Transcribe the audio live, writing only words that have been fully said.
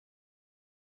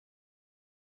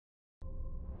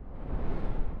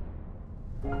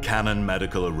Canon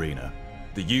Medical Arena,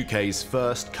 the UK's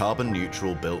first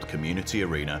carbon-neutral built community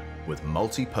arena with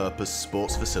multi-purpose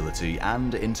sports facility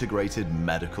and integrated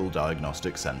medical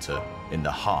diagnostic centre in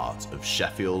the heart of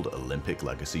Sheffield Olympic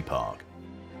Legacy Park.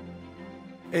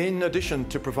 In addition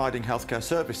to providing healthcare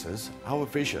services, our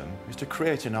vision is to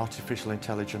create an artificial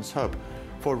intelligence hub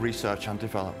for research and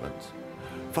development,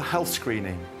 for health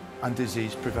screening and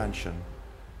disease prevention,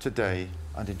 today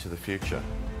and into the future.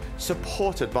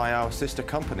 Supported by our sister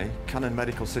company, Canon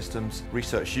Medical Systems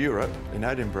Research Europe in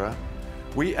Edinburgh,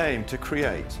 we aim to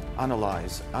create,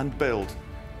 analyse and build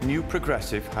new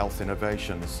progressive health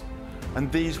innovations,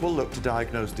 and these will look to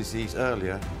diagnose disease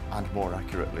earlier and more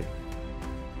accurately.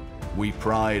 We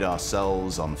pride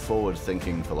ourselves on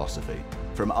forward-thinking philosophy,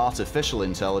 from artificial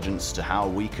intelligence to how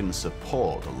we can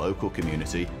support the local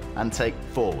community and take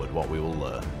forward what we will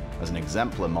learn as an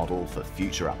exemplar model for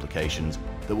future applications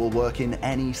that will work in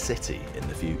any city in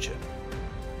the future.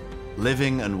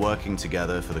 Living and working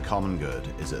together for the common good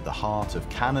is at the heart of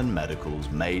Canon Medical's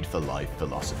Made for Life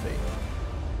philosophy.